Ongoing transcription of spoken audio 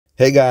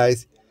Hey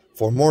guys,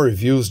 for more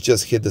reviews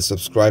just hit the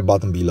subscribe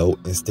button below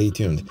and stay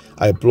tuned.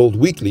 I upload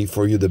weekly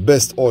for you the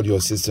best audio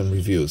system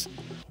reviews.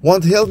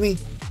 Want to help me?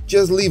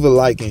 Just leave a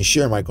like and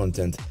share my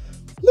content.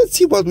 Let's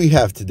see what we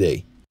have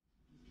today.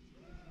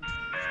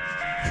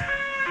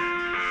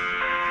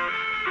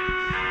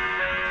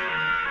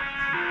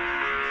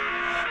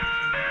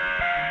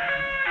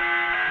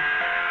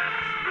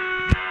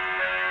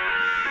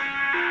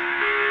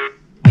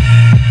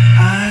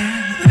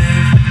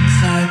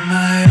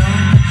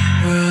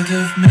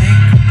 Of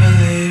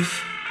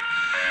make-believe,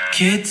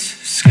 kids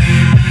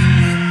screaming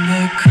in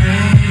their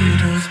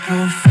cradles,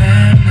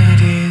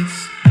 profanities.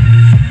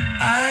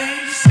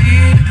 I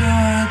see the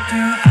world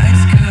through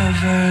ice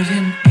covered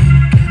in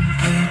ink and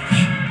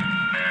bleach.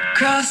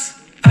 Cross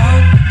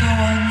out the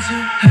ones who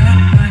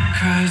heard my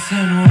cries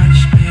and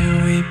watched me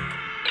weep.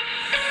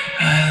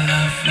 I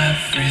love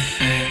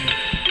everything.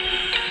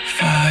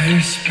 Fire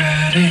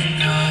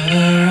spreading all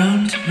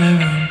around my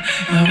room.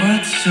 My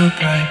world's so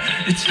bright,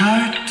 it's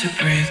hard to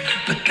breathe,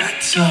 but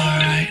that's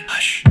alright.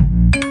 Hush.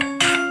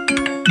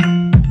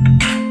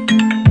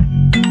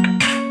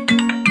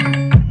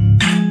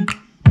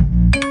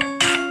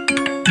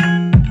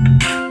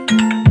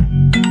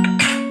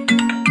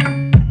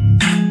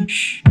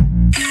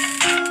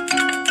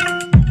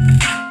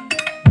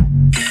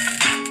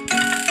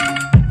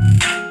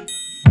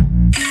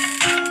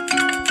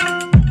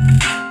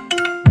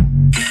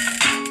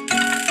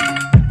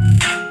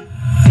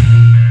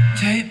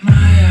 Take my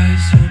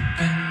eyes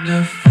open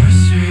to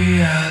force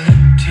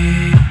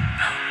reality.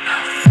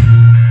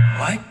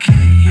 Why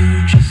can't you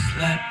just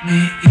let me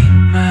eat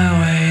my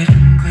weight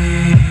in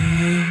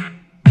glee?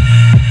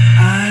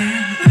 I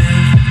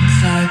live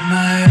inside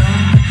my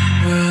own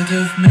world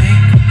of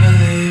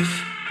make-believe.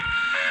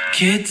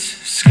 Kids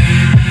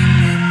screaming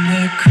in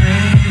their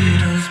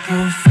cradles,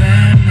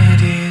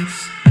 profanities.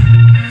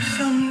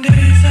 Some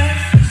days I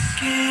feel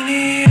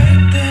skinnier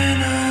than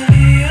all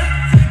the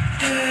other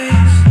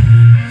days.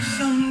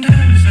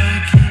 Sometimes I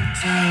can't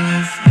tell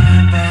if my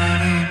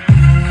body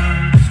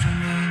belongs to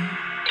me.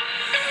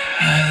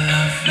 I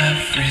love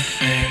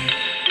everything.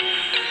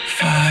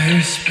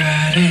 Fire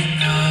spreading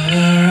all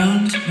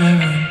around my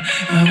room.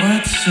 My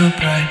world's so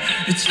bright,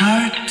 it's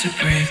hard to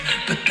breathe,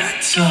 but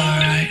that's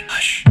alright.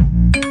 Hush.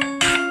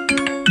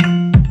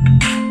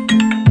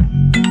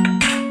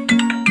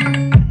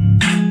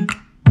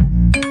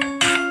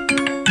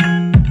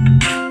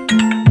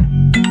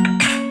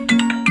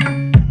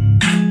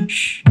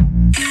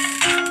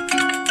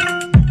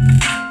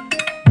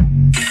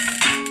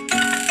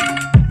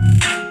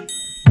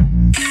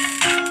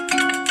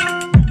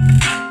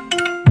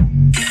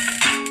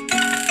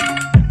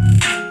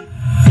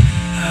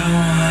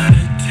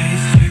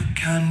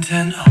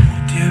 And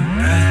hold your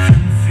breath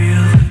and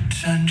feel the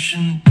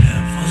tension.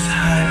 Devils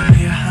hide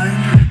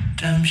behind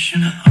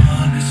redemption.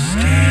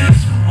 Honesty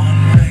is a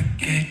one-way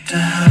gate to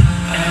hell.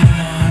 I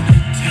wanna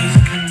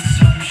taste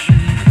consumption.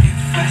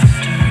 Breathe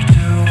faster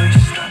to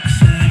waste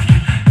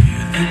oxygen.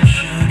 Hear the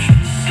children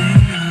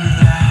sing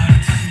aloud.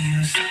 It's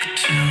music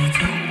till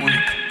the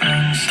wick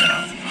burns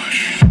out.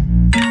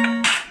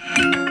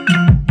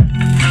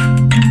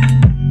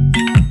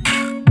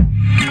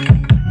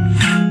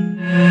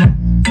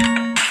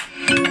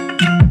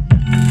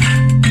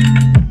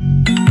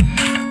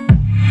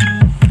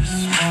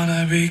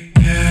 Be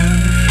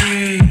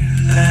carefree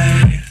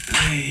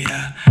lately,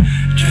 yeah.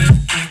 Just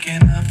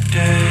picking up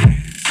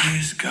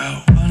daisies.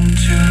 Got one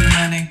too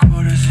many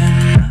quarters in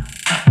my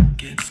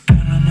pockets.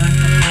 Got 'em like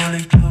the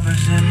four-leaf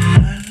clovers in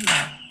my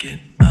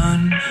locket.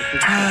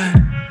 Untied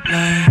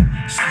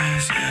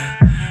laces, yeah.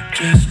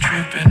 Just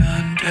tripping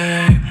on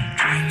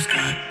daydreams.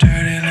 Got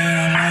dirty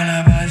little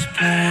lullabies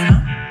playing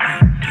on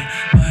repeat.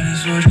 Might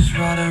as well just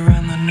ride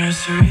around the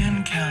nursery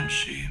and count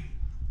sheep.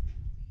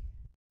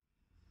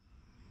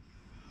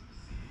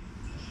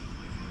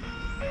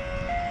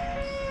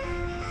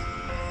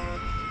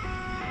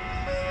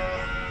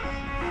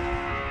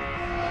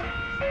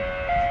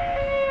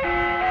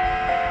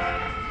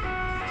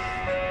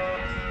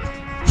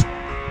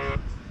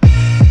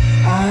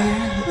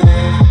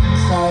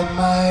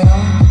 My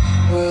own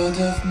world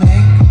of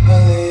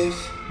make-believe.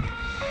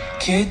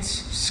 Kids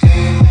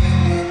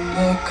screaming in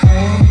their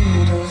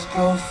cradles,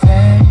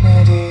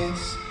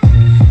 profanities.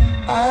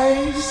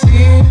 I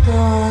see the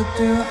world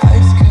through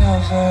ice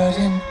covered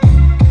in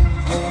ink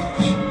and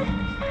bleach.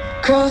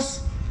 Cross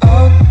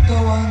out the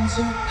ones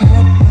who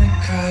heard my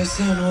cries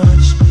and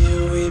watched me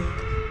weep.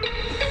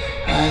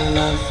 I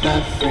love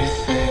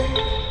everything.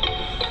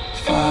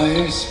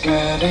 Fire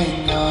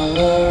spreading all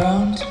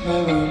around my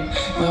room.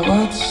 My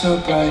world's so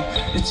bright,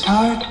 it's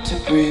hard to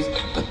breathe,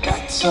 but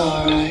that's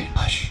alright.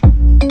 Hush.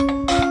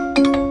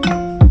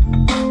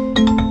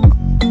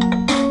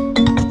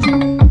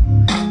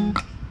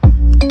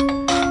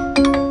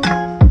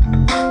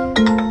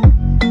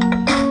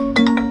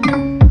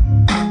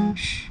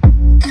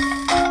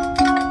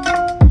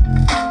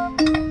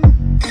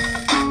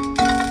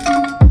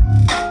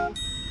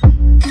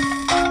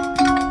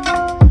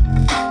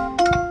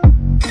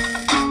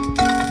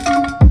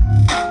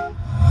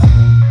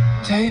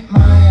 Take my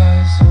eyes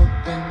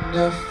open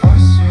to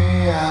force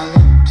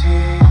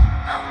reality.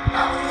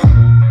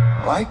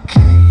 Why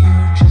can't you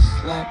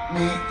just let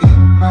me eat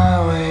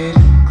my weight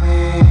in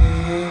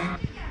glee?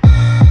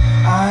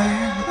 I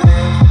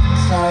live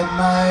inside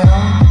my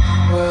own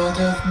world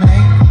of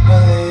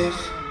make-believe.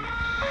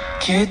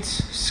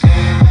 Kids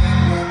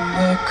screaming in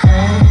the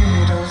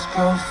cradles,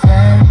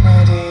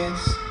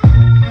 profanities.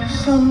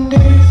 Some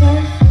days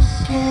I feel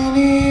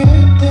skinnier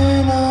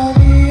than all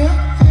the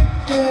other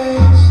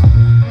days.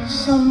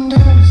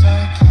 Sometimes I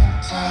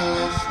can't tell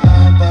if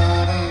my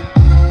body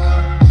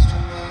belongs to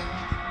me.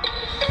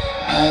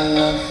 I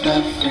love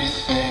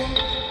everything.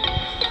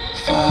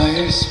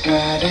 Fire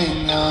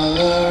spreading all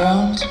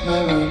around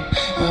my room.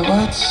 My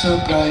world's so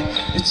bright,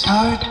 it's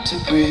hard to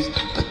breathe,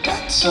 but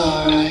that's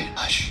alright.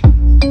 Hush.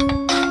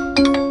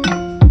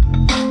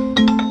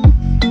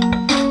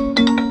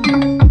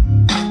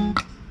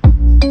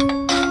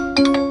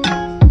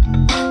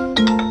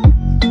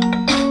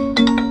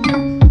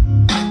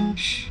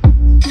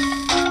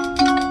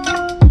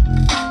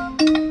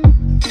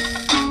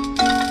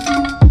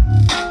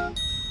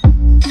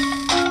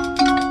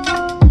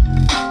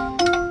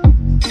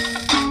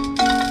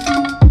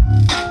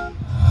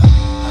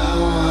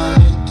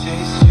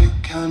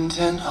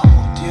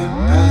 Hold your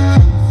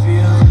breath and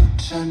feel the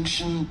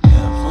tension.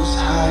 Devils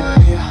hide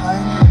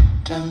behind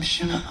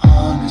redemption.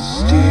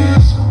 Honesty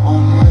is a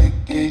one-way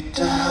gate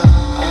to hell.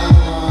 I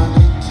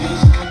wanna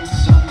taste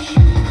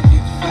consumption.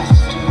 Eat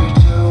faster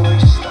to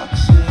waste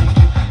oxygen.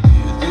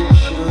 Hear the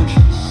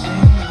children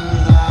sing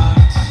aloud.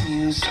 It's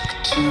music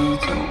till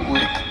the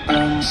wick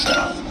burns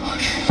out.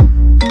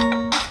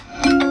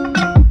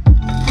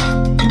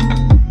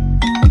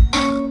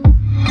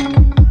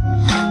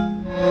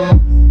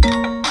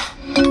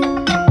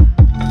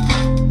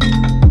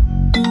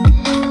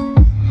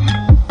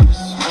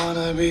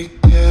 Be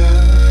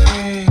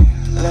carefree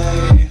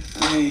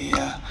lately,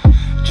 yeah.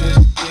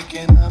 Just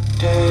picking up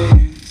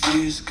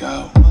daisies.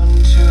 Got one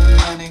too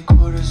many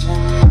quarters in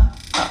my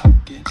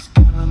pockets.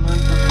 Counting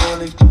like the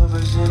 40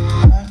 clovers in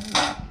my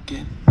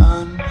locket.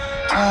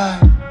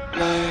 Untied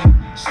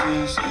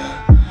laces,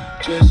 yeah.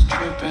 Just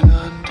tripping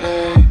on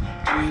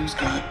daydreams.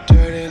 Got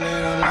dirty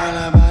little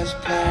lullabies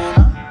playing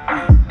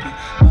on repeat.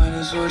 Might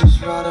as well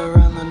just ride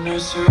around the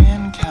nursery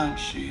and count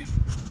sheep.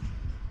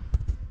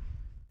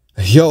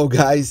 Yo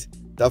guys,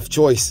 tough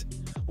choice.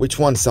 Which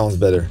one sounds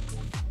better?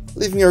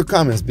 Leave me your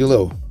comments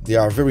below, they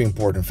are very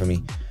important for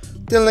me.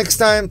 Till next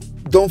time,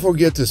 don't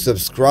forget to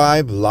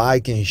subscribe,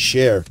 like and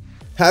share.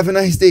 Have a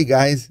nice day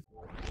guys.